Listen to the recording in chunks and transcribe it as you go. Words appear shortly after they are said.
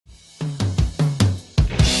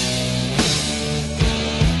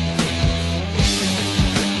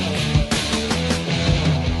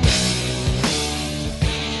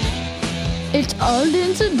It's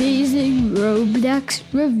Alden's amazing Roblox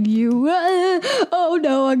review. Oh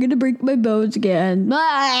no, I'm gonna break my bones again.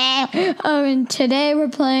 And today we're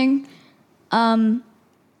playing Broken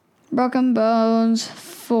Bones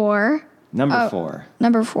 4. Number 4.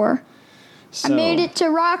 Number 4. So, I made it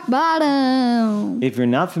to rock bottom. If you're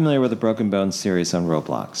not familiar with the Broken Bones series on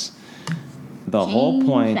Roblox, the whole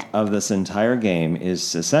point of this entire game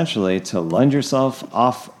is essentially to lunge yourself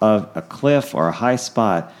off of a cliff or a high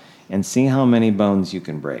spot and see how many bones you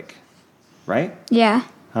can break. Right? Yeah.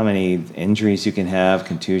 How many injuries you can have,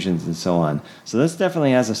 contusions, and so on. So this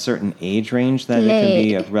definitely has a certain age range that it can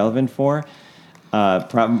be relevant for.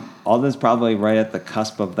 Alden's probably right at the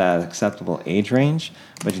cusp of that acceptable age range,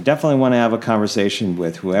 but you definitely want to have a conversation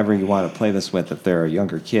with whoever you want to play this with if they're a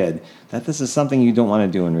younger kid, that this is something you don't want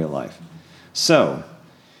to do in real life. So,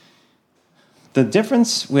 the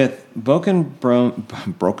difference with Broken Bones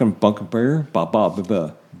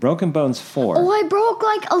 4 Oh, I broke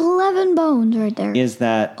like 11 bones right there. is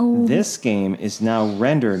that this game is now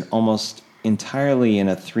rendered almost entirely in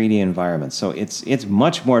a 3D environment. So it's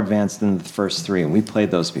much more advanced than the first 3, and we played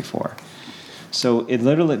those before. So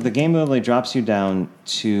the game literally drops you down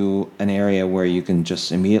to an area where you can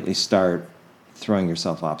just immediately start throwing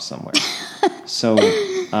yourself off somewhere. So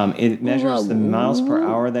it measures the miles per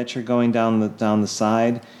hour that you're going down the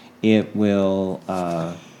side. It will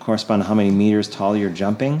correspond to how many meters tall you're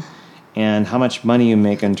jumping, and how much money you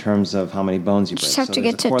make in terms of how many bones you break. Just have so to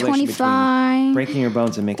there's get a to correlation 25. between breaking your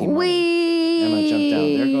bones and making money. Emma jumped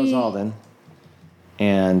down. There goes Alden.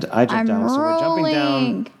 And I jumped down. So we're jumping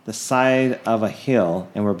down the side of a hill,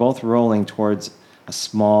 and we're both rolling towards a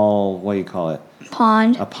small, what do you call it?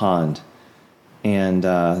 Pond. A pond. And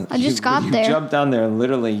You jump down there, and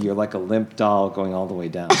literally you're like a limp doll going all the way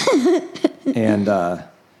down. And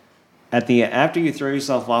after you throw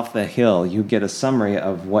yourself off the hill, you get a summary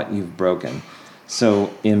of what you've broken.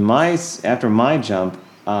 So after my jump,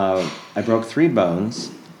 I broke 3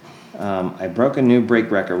 bones. I broke a new break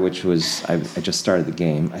record, which was I just started the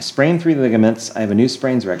game. I sprained 3 ligaments. I have a new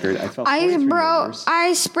sprains record. I fell 43 members.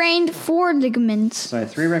 I sprained 4 ligaments. So I had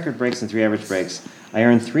 3 record breaks and 3 average breaks. I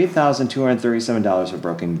earned $3,237 for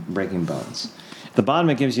breaking bones. At the bottom,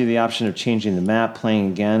 it gives you the option of changing the map,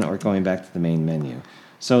 playing again, or going back to the main menu.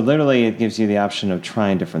 So literally, it gives you the option of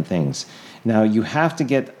trying different things. Now, you have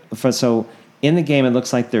to so in the game, it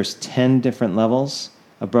looks like there's 10 different levels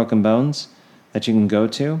of Broken Bones that you can go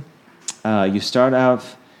to. You start out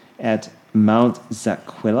at Mount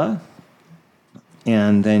Zaquilla,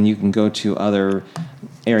 and then you can go to other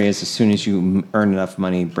areas as soon as you earn enough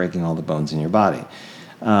money breaking all the bones in your body.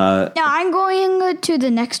 Now I'm going to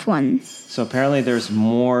the next one. So apparently there's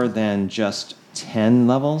more than just 10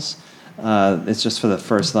 levels. It's just for the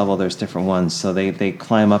first level, there's different ones. So they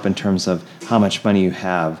climb up in terms of how much money you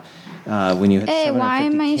have. When you hit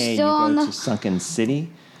 750K, you go to Sunken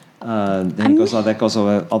City. Then that goes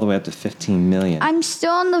all the way up to 15 million. I'm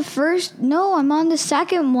still on the first. No, I'm on the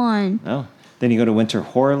second one. Oh. Then you go to Winter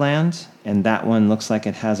Horrorland, and that one looks like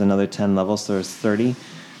it has another 10 levels, so there's 30.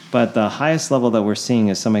 But the highest level that we're seeing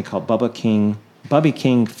is somebody called Bubby King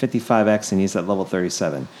 55X, and he's at level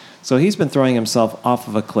 37. So he's been throwing himself off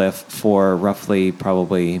of a cliff for roughly,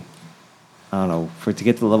 probably, I don't know, to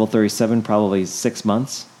get to level 37, probably 7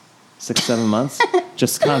 months.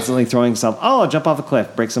 Just constantly throwing himself, jump off a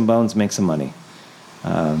cliff, break some bones, make some money.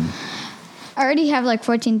 I already have like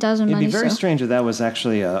 14,000 money. It'd be very strange if that was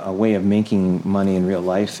actually a way of making money in real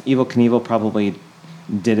life. Evel Knievel probably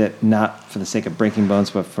did it not for the sake of breaking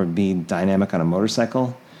bones, but for being dynamic on a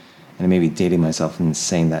motorcycle. And I may be dating myself in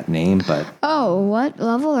saying that name, but... Oh, what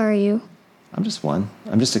level are you? I'm just 1.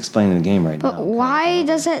 I'm just explaining the game right now. But why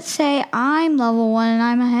does it say I'm level 1 and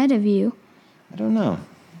I'm ahead of you? I don't know.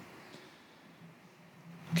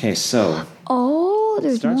 Okay, so...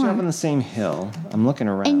 There's starts more. you up on the same hill. I'm looking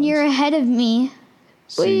around. And you're ahead of me.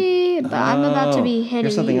 But I'm about to be ahead of you.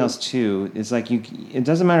 Here's something else, too. It's like it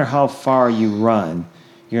doesn't matter how far you run.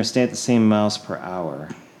 You're going to stay at the same miles per hour.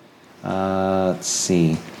 Let's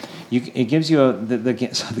see. It gives you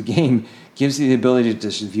the game gives you the ability to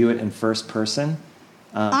just view it in first person.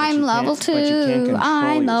 I'm level 2.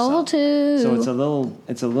 I'm level 2. So it's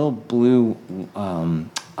a little blue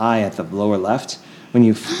eye at the lower left. When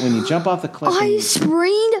you jump off the cliff, I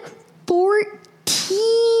sprained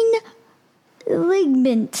 14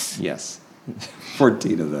 ligaments. Yes,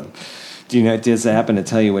 14 of them. Does it happen to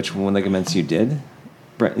tell you which one ligaments you did?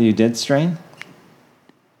 You did strain?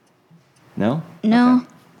 No. No. Okay.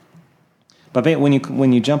 But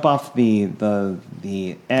when you jump off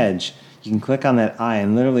the edge, you can click on that eye,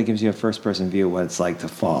 and literally gives you a first person view of what it's like to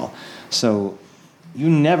fall. So you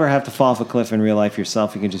never have to fall off a cliff in real life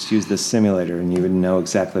yourself. You can just use this simulator and you would know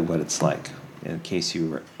exactly what it's like in case you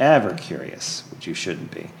were ever curious, which you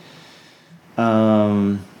shouldn't be.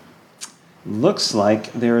 Looks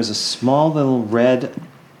like there is a small little red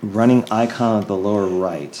running icon at the lower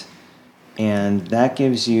right. And that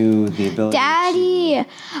gives you the ability Daddy,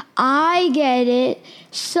 I get it.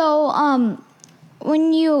 So,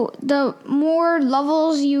 the more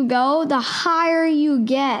levels you go, the higher you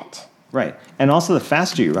get. Right. And also the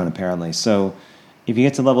faster you run, apparently. So if you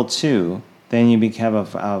get to level 2, then you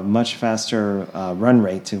have a much faster run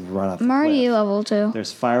rate to run off the I'm already cliff. level 2.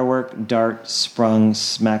 There's Firework, Dart, Sprung,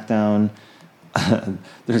 Smackdown.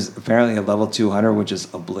 There's apparently a level 200, which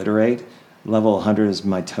is Obliterate. Level 100 is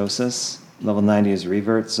Mitosis. Level 90 is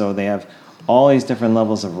Revert. So they have all these different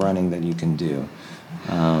levels of running that you can do.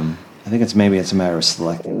 I think it's a matter of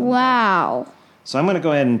selecting. Wow. So I'm going to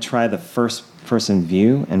go ahead and try the first-person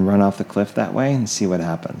view and run off the cliff that way and see what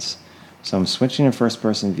happens. So I'm switching to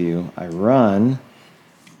first-person view. I run,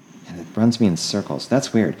 and it runs me in circles.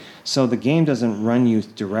 That's weird. So the game doesn't run you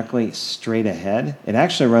directly straight ahead. It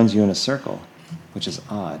actually runs you in a circle, which is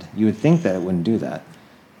odd. You would think that it wouldn't do that.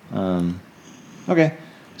 Okay,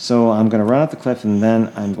 so I'm going to run off the cliff, and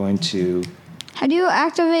then I'm going to... How do you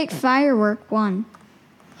activate Firework 1?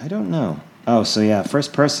 I don't know. Oh, so yeah,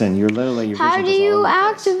 first person, your How vision do goes all you over the place.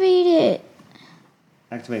 activate it?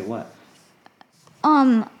 Activate what?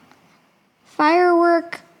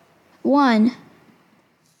 Firework 1.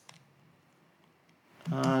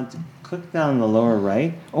 Click down the lower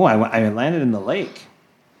right. Oh, I landed in the lake.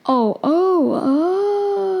 Oh.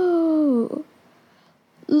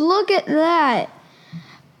 Look at that.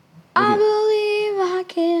 I believe I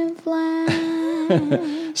can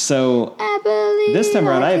fly. So I believe this time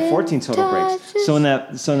around, I have can 14 total touch breaks. this. So in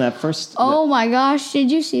that first. Oh my gosh, did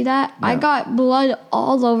you see that? I No. got blood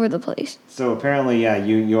all over the place. So apparently, yeah,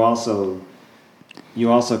 you also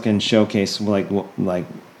can showcase like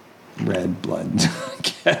red blood. I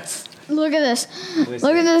guess. Look at this. me Look see.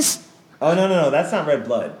 at this. Oh no, that's not red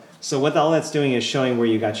blood. So what all that's doing is showing where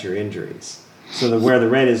you got your injuries. So where the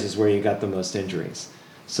red is where you got the most injuries.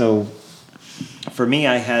 So for me,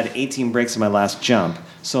 I had 18 breaks in my last jump.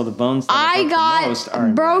 So the bones that I broke the most are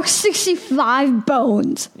in broke red. 65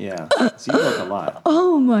 bones. Yeah, so you broke a lot.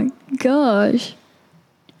 Oh my gosh.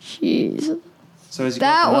 Jeez. So as you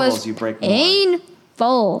That go up the levels, was you break more.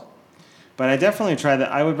 painful. But I definitely try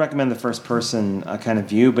that. I would recommend the first person kind of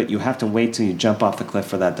view, but you have to wait till you jump off the cliff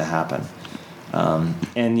for that to happen. And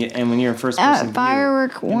when you're in first person view,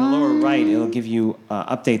 Firework in the lower 1. right, it'll give you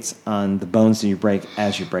updates on the bones that you break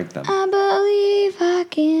as you break them. I believe I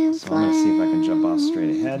can So fly. I'm going to see if I can jump off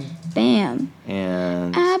straight ahead. Bam.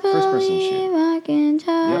 And I first person believe shoot. I can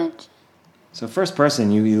touch. So first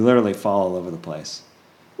person, you literally fall all over the place.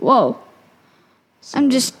 Whoa. So I'm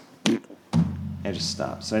just. I just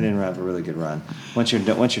stopped. So I didn't have a really good run. Once you're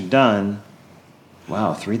done,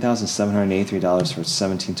 wow, $3,783 for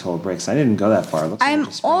 17 total breaks. I didn't go that far. It looks like I I'm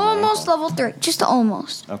just sprained my almost ankle. level 3. Just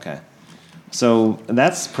almost. Okay. So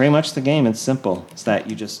that's pretty much the game. It's simple. It's that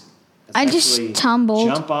you just I just essentially tumbled.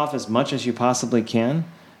 jump off as much as you possibly can,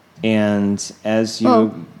 and as you Whoa.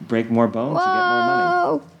 break more bones, you get more money.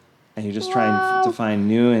 Whoa. And you just try to find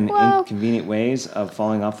new and Whoa. inconvenient ways of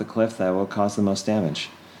falling off the cliff that will cause the most damage.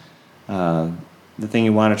 The thing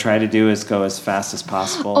you want to try to do is go as fast as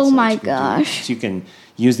possible. Oh that my you can gosh. so you can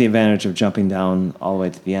use the advantage of jumping down all the way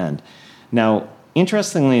to the end. Now,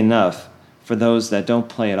 interestingly enough, for those that don't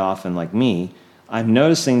play it often like me, I'm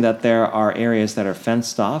noticing that there are areas that are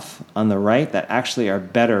fenced off on the right that actually are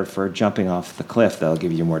better for jumping off the cliff. That'll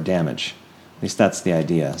give you more damage. At least that's the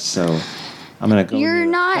idea. So I'm going to go You're near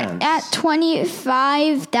the not fence. at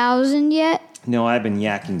 25,000 yet? No, I've been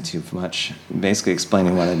yakking too much, basically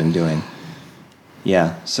explaining what I've been doing.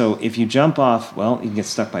 Yeah, so if you jump off, well, you can get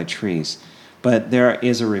stuck by trees. But there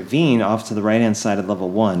is a ravine off to the right-hand side of level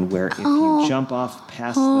 1 where if you jump off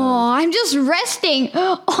past Oh, I'm just resting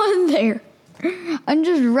on there. I'm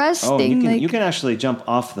just resting. you can actually jump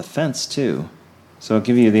off the fence too. So it'll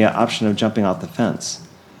give you the option of jumping off the fence.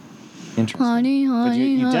 Interesting. Honey, But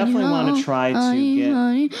you definitely want to try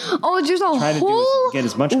to get Oh, there's a try to do hole. get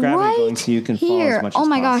as much gravity going so you can fall here. as much Oh as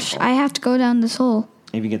my possible. gosh, I have to go down this hole.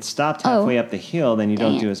 If you get stopped halfway up the hill, then you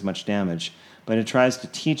don't Dang do it. as much damage. But it tries to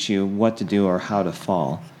teach you what to do or how to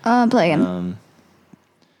fall. Play again.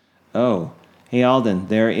 Oh, hey Alden,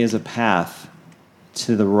 there is a path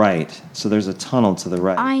to the right. So there's a tunnel to the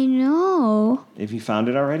right. I know. Have you found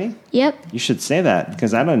it already? Yep, You should say that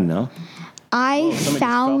because I don't know. I Somebody just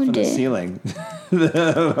fell found from the it. ceiling.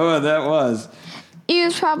 Oh, that was. He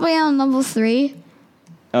was probably on level 3.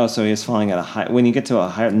 Oh, so he was falling at a high. When you get to a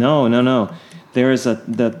higher, no.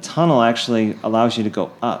 the tunnel actually allows you to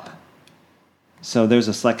go up. So there's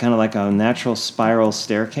kind of like a natural spiral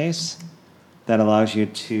staircase that allows you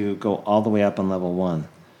to go all the way up on level 1.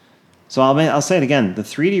 So I'll say it again. The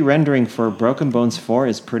 3D rendering for Broken Bones 4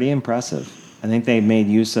 is pretty impressive. I think they made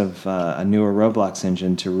use of a newer Roblox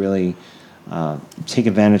engine to really take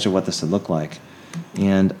advantage of what this would look like.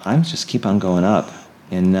 And I'm just keep on going up.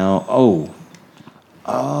 And now,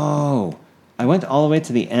 I went all the way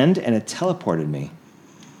to the end and it teleported me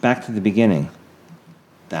back to the beginning.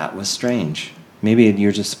 That was strange. Maybe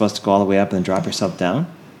you're just supposed to go all the way up and then drop yourself down?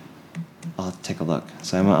 I'll have to take a look.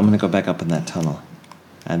 So I'm going to go back up in that tunnel.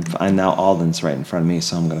 And now Alden's right in front of me,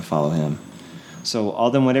 so I'm going to follow him. So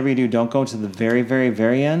Alden, whatever you do, don't go to the very, very,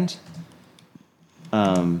 very end.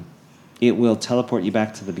 It will teleport you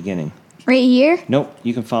back to the beginning. Right here? Nope,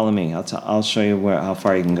 you can follow me. I'll show you how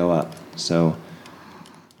far you can go up. So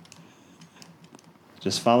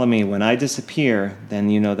just follow me. When I disappear, then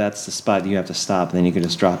you know that's the spot you have to stop, and then you can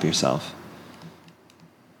just drop yourself.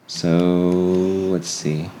 So let's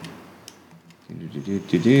see.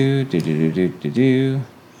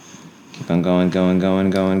 Keep on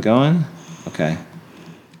going. Okay.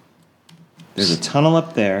 There's a tunnel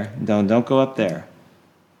up there. Don't go up there.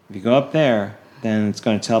 If you go up there, then it's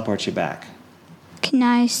going to teleport you back. Can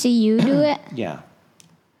I see you do it? Yeah.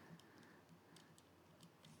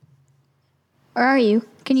 Where are you?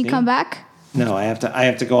 Can you See? come back? No, I have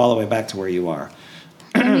to go all the way back to where you are.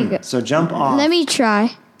 Let me go. So jump off. Let me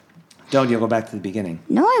try. Don't, you'll go back to the beginning.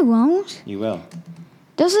 No, I won't. You will.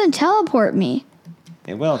 Doesn't teleport me.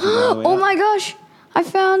 It will if you go all the way Oh up. my gosh! I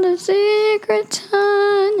found a secret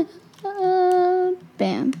tunnel.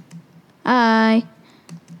 Bam. I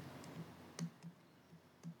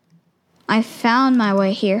found my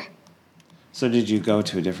way here. So did you go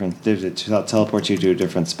to did it teleport you to a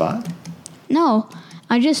different spot? No,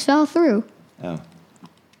 I just fell through. Oh.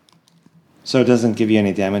 So it doesn't give you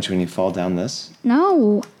any damage when you fall down this?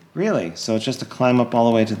 No. Really? So it's just to climb up all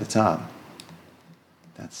the way to the top?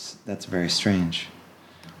 That's very strange.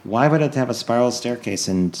 Why would it have a spiral staircase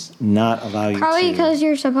and not allow you Probably to... because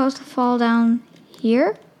you're supposed to fall down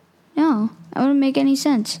here? No, that wouldn't make any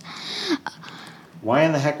sense. Why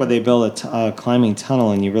in the heck would they build a climbing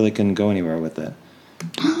tunnel and you really couldn't go anywhere with it?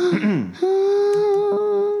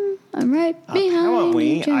 I'm right behind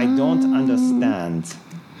Apparently, you. I don't understand.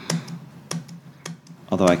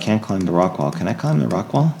 Although I can't climb the rock wall. Can I climb the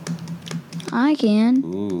rock wall? I can,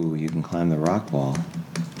 Ooh, you can climb the rock wall.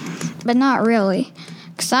 but not really.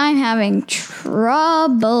 Because I'm having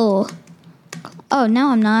trouble. Oh, no,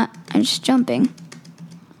 I'm not. I'm just jumping.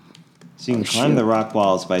 So you can climb the rock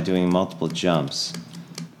walls by doing multiple jumps.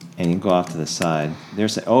 And you can go off to the side.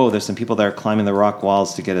 There's some people that are climbing the rock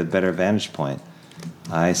walls to get a better vantage point.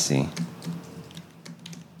 I see.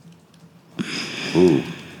 Ooh.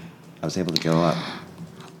 I was able to go up.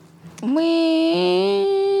 So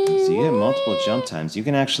you have multiple jump times. You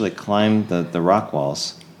can actually climb the rock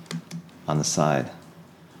walls on the side.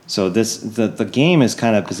 So the game is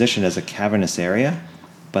kind of positioned as a cavernous area,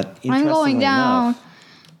 but I'm going down. enough,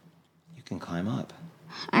 you can climb up.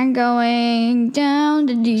 I'm going down,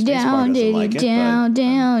 down, Spacebar down, doesn't like it, but down, I'm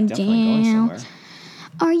down, definitely going down. somewhere.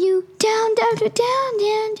 Are you down, down, down, down,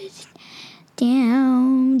 down,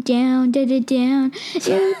 down, down, down, down,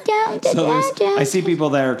 you down, So down, down. I see people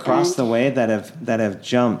that are across the way that have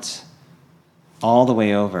jumped all the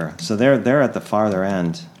way over. So they're at the farther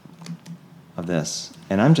end of this,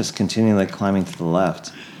 and I'm just continually climbing to the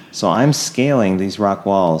left. So I'm scaling these rock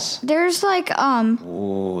walls. There's like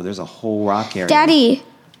Oh, there's a whole rock area. Daddy.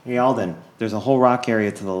 Hey Alden, there's a whole rock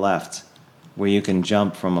area to the left where you can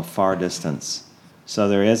jump from a far distance. So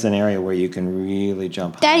there is an area where you can really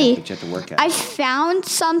jump high, Daddy, but you have to work at I it. found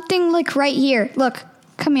something like right here. Look,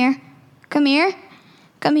 come here, come here,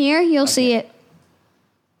 come here. You'll see it.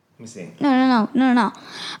 Let me see. No.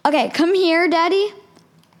 Okay, come here, Daddy.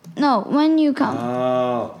 No, when you come.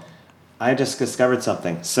 Oh, I just discovered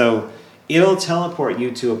something. So it'll teleport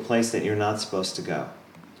you to a place that you're not supposed to go.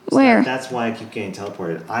 So Where? That's why I keep getting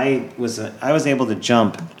teleported. I was able to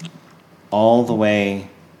jump all the way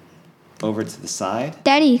over to the side.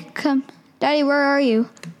 Daddy, come. Daddy, where are you?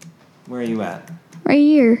 Where are you at? Right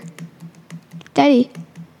here. Daddy,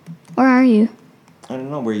 where are you? I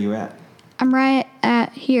don't know where you at. I'm right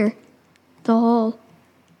at here. The hole.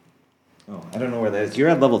 Oh, I don't know where that is. You're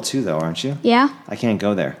at level 2 though, aren't you? Yeah? I can't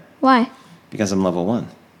go there Why? because I'm level 1.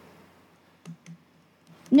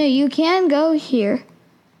 No, you can go here.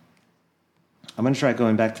 I'm gonna try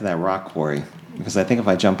going back to that rock quarry because I think if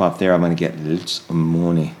I jump off there, I'm gonna get lots of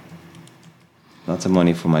money. Lots of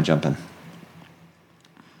money for my jumping.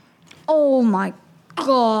 Oh my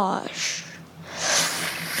gosh.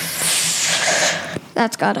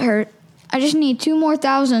 That's gotta hurt. I just need 2 more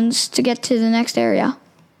thousands to get to the next area.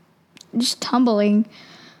 Just tumbling.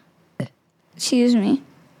 Excuse me.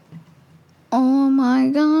 Oh my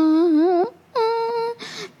god.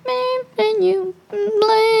 When you play,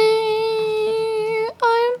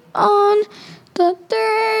 I'm on the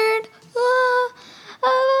 3rd level.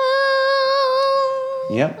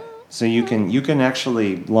 Yep. So you can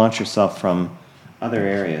actually launch yourself from other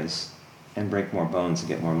areas and break more bones and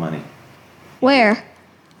get more money. Where?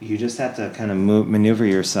 You just have to kind of maneuver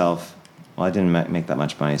yourself. Well, I didn't make that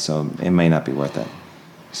much money, so it may not be worth it.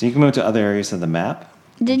 So you can move to other areas of the map.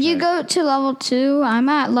 Did you go to level 2? I'm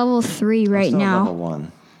at level 3 right Still now. Level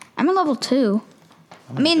 1. I'm at level 2.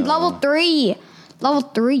 Level 3. Level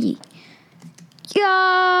 3.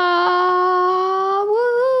 Yeah!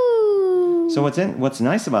 Woo! So what's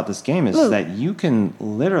nice about this game is that you can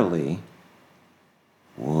literally.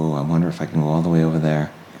 Whoa! I wonder if I can go all the way over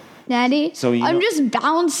there. Daddy, So I'm just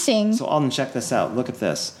bouncing. So Alden, check this out. Look at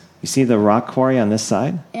this. You see the rock quarry on this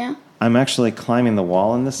side? Yeah. I'm actually climbing the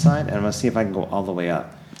wall on this side, and I'm gonna see if I can go all the way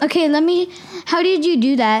up. Okay, how did you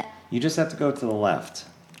do that? You just have to go to the left,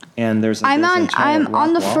 and there's I'm an entire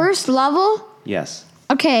on the rock wall. first level. Yes.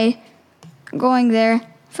 Okay, going there.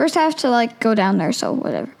 First, I have to go down there. So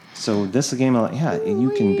whatever. So this game,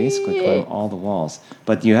 you can basically climb all the walls,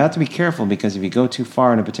 but you have to be careful because if you go too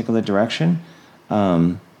far in a particular direction,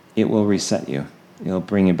 it will reset you. It'll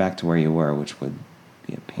bring you back to where you were, which would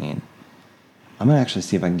be a pain. I'm gonna actually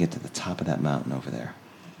see if I can get to the top of that mountain over there.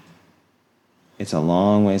 It's a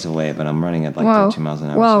long ways away, but I'm running at 32 miles an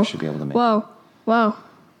hour, so I should be able to make it. Whoa.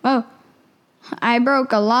 I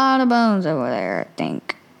broke a lot of bones over there, I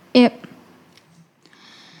think. Yep.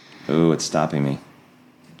 Ooh, it's stopping me.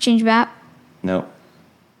 Change map. Nope.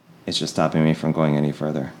 It's just stopping me from going any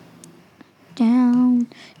further. Down.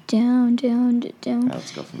 All right,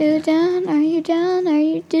 let's go from here. Down? Are you down? Are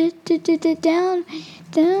you down? Down? Are you down?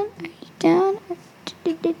 Down.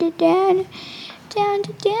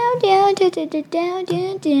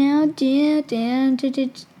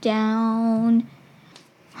 Down.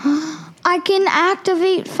 I can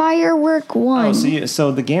activate firework 1. Oh,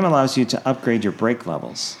 so the game allows you to upgrade your break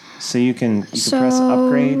levels. So you can press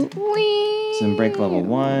upgrade. Then break level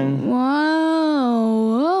 1. Whoa.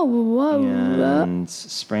 And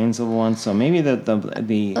sprains level 1. So maybe the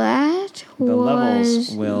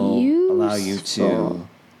levels will allow you to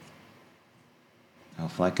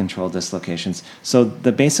flight control dislocations. So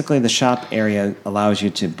basically the shop area allows you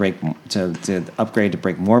to upgrade to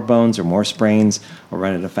break more bones or more sprains or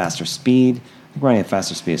run at a faster speed. I think running at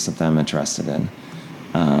faster speed is something I'm interested in.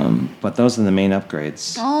 But those are the main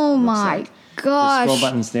upgrades. Oh my gosh. The scroll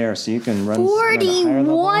button's there, so you can run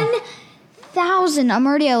 41,000. I'm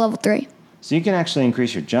already at level 3. So you can actually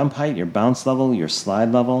increase your jump height, your bounce level, your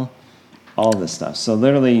slide level, all this stuff. So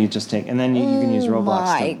literally you just take, and then you can use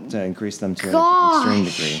Roblox to increase them to an extreme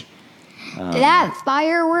degree. That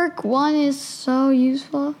firework 1 is so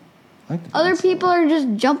useful. Other people are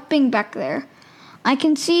just jumping back there. I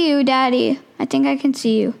can see you, Daddy. I think I can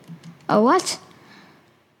see you. Oh, what?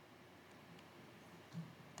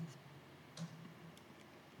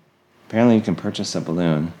 Apparently you can purchase a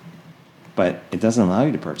balloon, but it doesn't allow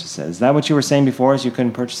you to purchase it. Is that what you were saying before, is you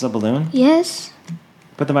couldn't purchase a balloon? Yes.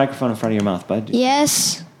 Put the microphone in front of your mouth, bud.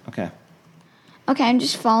 Yes. Okay. Okay, I'm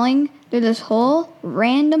just falling through this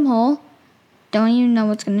random hole. Don't even know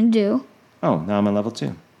what's going to do. Oh, now I'm at level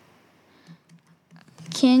 2.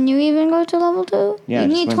 Can you even go to level 2? Yeah. You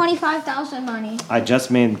need 25,000 money. I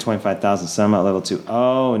just made 25,000, so I'm at level 2.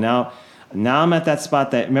 Oh, now I'm at that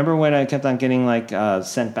spot that, remember when I kept on getting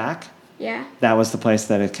sent back? Yeah. That was the place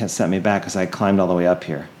that it sent me back because I climbed all the way up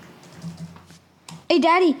here. Hey,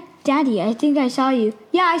 Daddy, I think I saw you.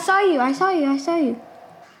 Yeah, I saw you.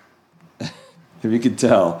 If you could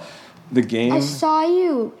tell, the game... I saw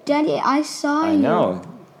you. Daddy, I saw you. I know.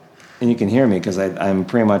 And you can hear me because I'm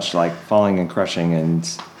pretty much falling and crushing and...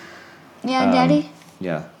 Yeah, Daddy?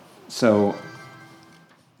 Yeah. So...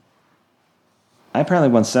 I apparently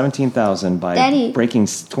won 17,000 by breaking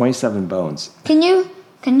 27 bones. Can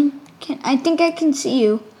I think I can see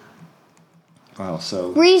you. Wow,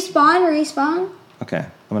 so... Respawn. Okay,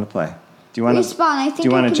 I'm going to play. Do you want Respawn, I think Do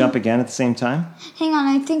you want to jump again at the same time? Hang on,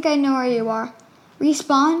 I think I know where you are.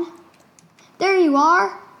 Respawn. There you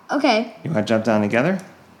are. Okay. You want to jump down together?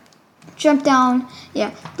 Jump down. Yeah.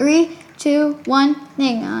 3, 2, 1.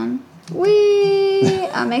 Hang on. Whee!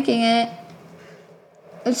 I'm making it.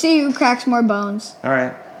 Let's see who cracks more bones. All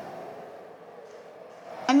right.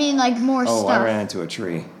 I mean, more stuff. Oh, I ran into a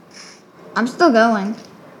tree. I'm still going.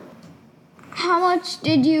 How much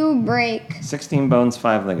did you break? 16 bones,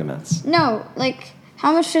 5 ligaments. No,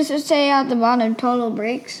 How much does it say at the bottom? Total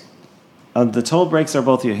breaks. The total breaks are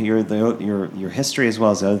both your history as well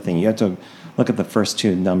as the other thing. You have to look at the first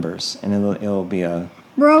two numbers, and it'll be a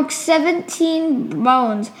Broke 17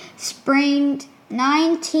 bones, sprained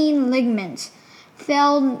 19 ligaments,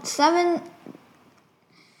 fell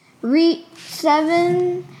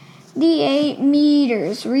 78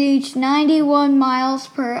 meters, reached 91 miles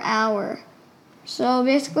per hour. So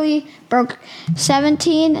basically, broke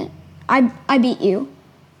 17. I beat you.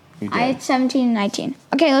 You did. I had 17 and 19.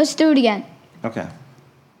 Okay, let's do it again. Okay.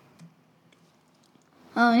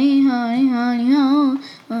 Honey, honey, honey, honey,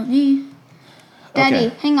 honey. Daddy,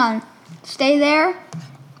 Okay. hang on. Stay there.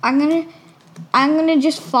 I'm gonna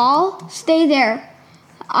just fall. Stay there.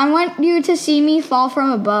 I want you to see me fall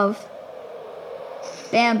from above.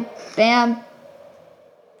 Bam, bam,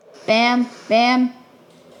 bam, bam,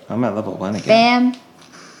 I'm at level 1 again. bam.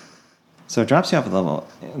 So it drops you off at level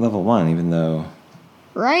 1, even though.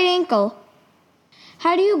 Right ankle.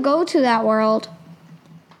 How do you go to that world?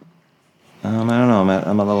 I don't know. I'm at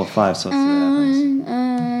level 5, so let's see what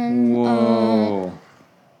happens. Whoa.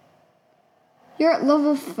 You're at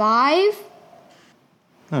level 5?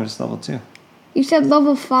 No, just level 2. You said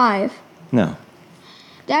level 5. No.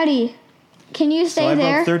 Daddy, can you So stay I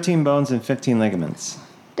there? broke 13 bones and 15 ligaments.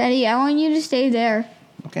 Daddy, I want you to stay there.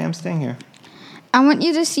 Okay, I'm staying here. I want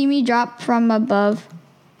you to see me drop from above.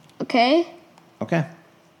 Okay? Okay.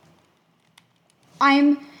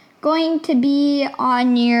 I'm going to be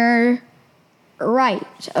on your right,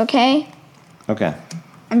 okay? Okay.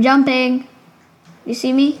 I'm jumping. You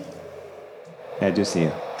see me? Yeah, I do see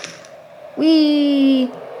you.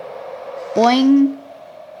 Wee. Boing.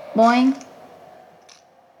 Boing.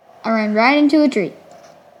 I ran right into a tree.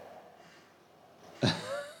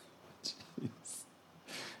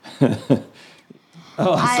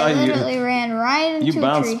 Oh, I saw I you. literally ran right into You a tree.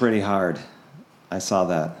 bounced pretty hard. I saw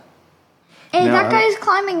that. Hey, No, that I- guy's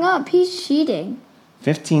climbing up. He's cheating.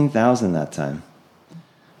 15,000 that time.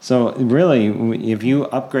 So really, if you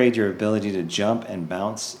upgrade your ability to jump and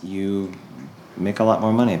bounce, you make a lot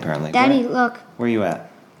more money apparently. Daddy, look. Where are you at?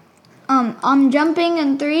 I'm jumping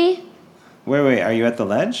in 3. Wait, are you at the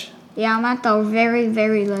ledge? Yeah, I'm at the very,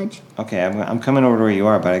 very ledge. Okay, I'm coming over to where you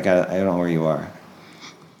are, but I don't know where you are.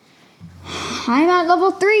 I'm at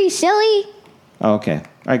level 3, silly. Oh, okay. All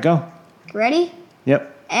right, go. Ready?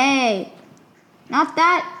 Yep. Hey, not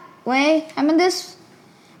that way. I'm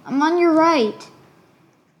on your right.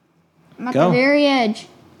 I'm at Go. the very edge.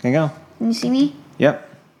 Okay, go. Can you see me? Yep.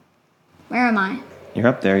 Where am I? You're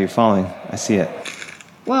up there. You're falling. I see it.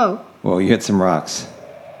 Whoa. Whoa, you hit some rocks.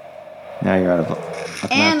 Now you're out of.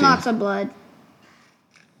 And lots of blood.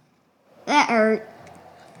 That hurt.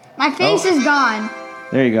 My face is gone.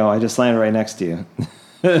 There you go. I just landed right next to you.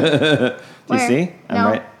 Do you Where? see? I'm No.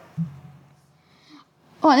 right.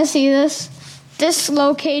 Want to see this?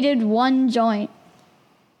 Dislocated one joint.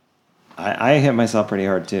 I hit myself pretty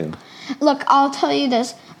hard too. Look, I'll tell you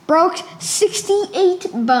this. Broke 68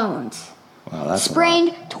 bones. Wow, that's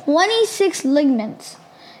Sprained 26 ligaments.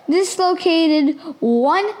 Dislocated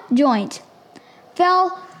one joint.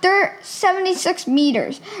 Fell 76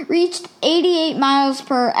 meters. Reached 88 miles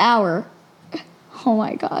per hour. Oh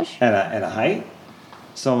my gosh. a lot. At a height?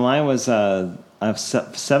 So mine was I have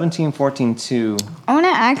 17, 14, 2. I want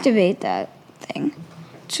to activate that thing.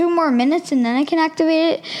 2 more minutes and then I can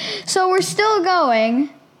activate it. So we're still going.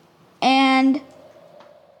 And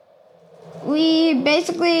we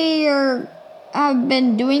basically have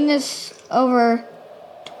been doing this over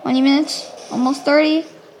 20 minutes. Almost 30.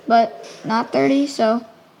 But not 30, so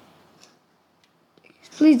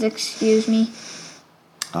please excuse me.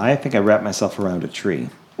 I think I wrapped myself around a tree.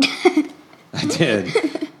 I did.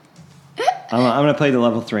 I'm going to play to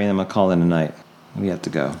level 3 and I'm going to call it a night. We have to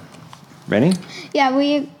go. Ready? Yeah,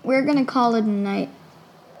 we're gonna call it a night.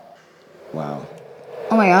 Wow.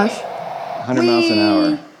 Oh my gosh. 100 miles an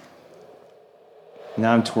hour.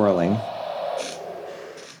 Now I'm twirling.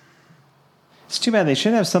 It's too bad. They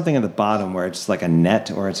should have something at the bottom where it's like a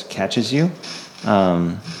net or it catches you.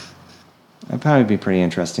 That'd probably be pretty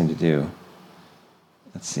interesting to do.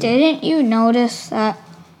 Let's see. Didn't you notice that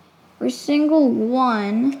every single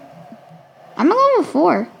one? I'm a level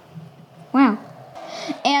 4. Wow.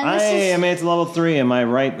 And this I is. made it to level 3 and my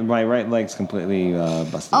right leg's completely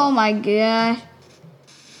busted. Oh my gosh.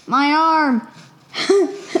 My arm.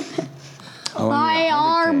 Oh, My yeah,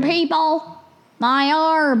 arm, 100K. people. My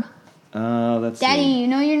arm. Let's Daddy, see. you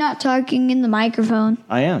know you're not talking in the microphone.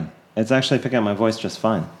 I am. It's actually picking up my voice just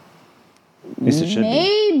fine. At least it should be.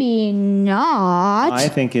 Maybe not. I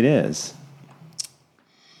think it is.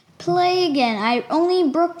 play again. I only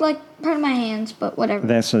broke like part of my hands, but whatever.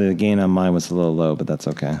 Actually, the gain on mine was a little low, but that's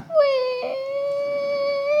okay.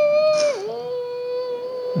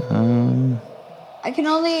 I can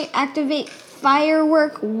only activate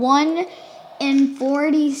firework 1 in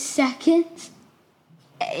 40 seconds.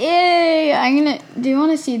 Yay! Do you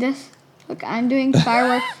want to see this? Look, I'm doing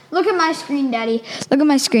firework. Look at my screen, Daddy. Look at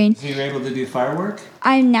my screen. So you're able to do firework?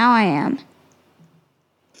 I am.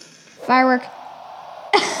 Firework.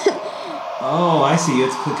 Oh, I see. You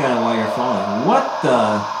have to click on it while you're falling. What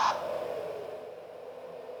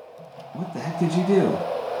the heck did you do?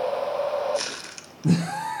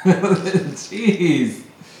 Jeez.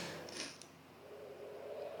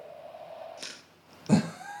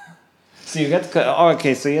 So you got to click. Oh,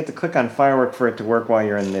 okay. So you have to click on firework for it to work while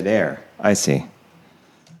you're in midair. I see.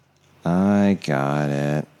 I got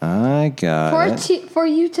it. For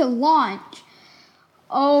you to launch.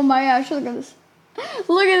 Oh my gosh! Look at this.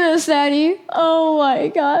 Look at this, Daddy. Oh my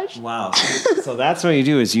gosh. Wow. So that's what you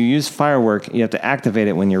do is you use firework. You have to activate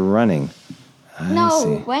it when you're running. I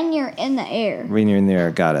see. When you're in the air. When you're in the air.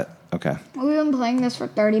 Got it. Okay. We've been playing this for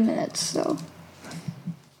 30 minutes, so.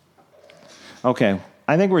 Okay.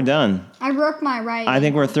 I think we're done. I broke my right. I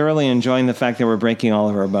think we're thoroughly enjoying the fact that we're breaking all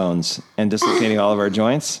of our bones and dislocating all of our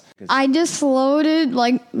joints. I just loaded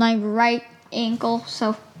like my right ankle,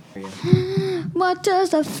 so. What does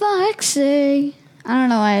the fox say? I don't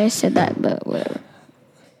know why I said that, but whatever.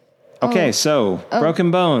 Okay, so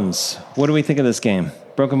Broken Bones. What do we think of this game?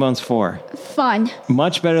 Broken Bones 4. Fun.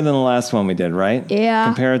 Much better than the last one we did, right? Yeah.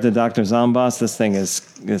 Compared to Dr. Zomboss,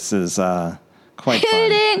 this is quite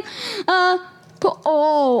Hitting.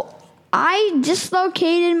 I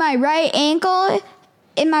dislocated my right ankle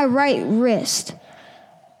and my right wrist.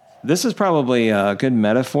 This is probably a good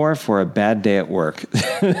metaphor for a bad day at work.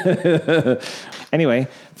 Anyway,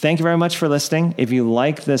 thank you very much for listening. If you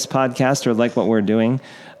like this podcast or like what we're doing,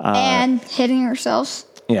 and hitting ourselves,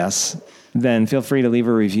 yes, then feel free to leave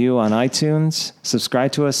a review on iTunes.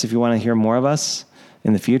 Subscribe to us if you want to hear more of us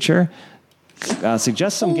in the future.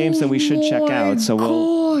 Suggest some games that we should check out. So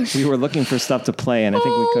we were looking for stuff to play, and I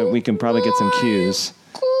think we can probably get some cues.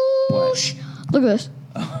 What? Look at this.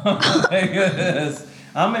 Oh my goodness.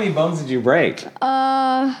 How many bones did you break?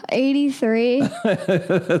 83.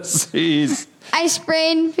 Jeez. I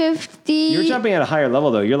sprained 50. You're jumping at a higher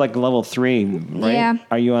level, though. You're like level 3, right? Yeah.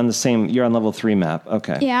 Are you on the same? You're on level 3 map.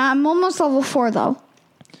 Okay. Yeah, I'm almost level 4, though.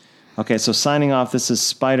 Okay, so signing off, this is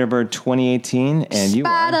Spider-Bird 2018, and you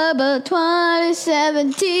are... Spider-Bird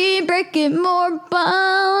 2017, breaking more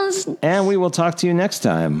bones. And we will talk to you next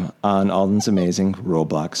time on Alden's Amazing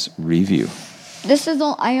Roblox Review.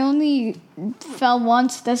 I only fell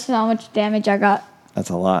once. This is how much damage I got. That's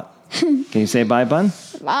a lot. Can you say bye, Bun?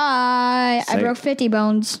 Bye. I broke 50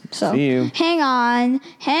 bones. So See you. Hang on.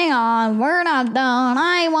 We're not done.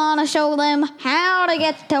 I want to show them how to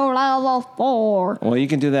get to level 4. Well, you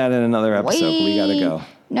can do that in another episode, but we gotta go.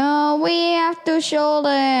 No, we have to show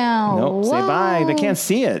them. Nope, say bye. They can't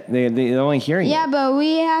see it. They're only hearing it. Yeah, but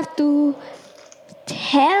we have to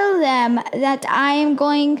tell them that I am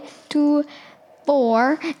going to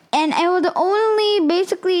 4, and I would only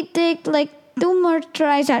basically take like 2 more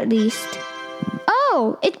tries at least.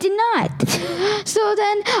 Oh, it did not. So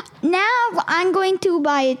then, now I'm going to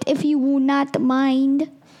buy it if you will not mind.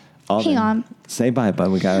 Alden, hang on. Say bye, bud.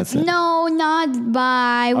 We got to. No, not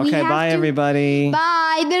bye. Okay, bye, everybody.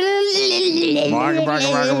 Bye.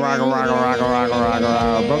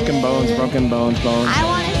 Broken bones. I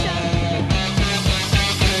want to show.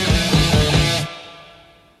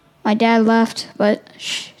 My dad left, but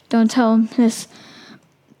shh, don't tell him this.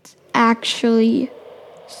 It's actually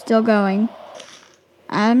still going.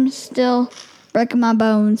 I'm still breaking my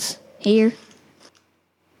bones here.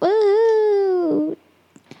 Woo!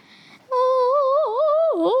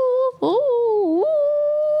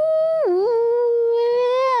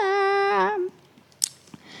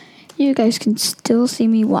 You guys can still see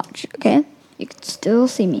me watch, okay? You can still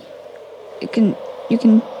see me. You can,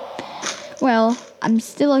 well, I'm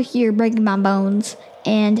still here breaking my bones,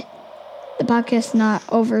 and the podcast's not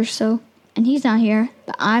over, so, and he's not here,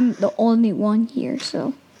 but I'm the only one here,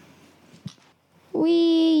 so.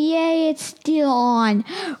 Yay, it's still on.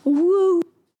 Woo!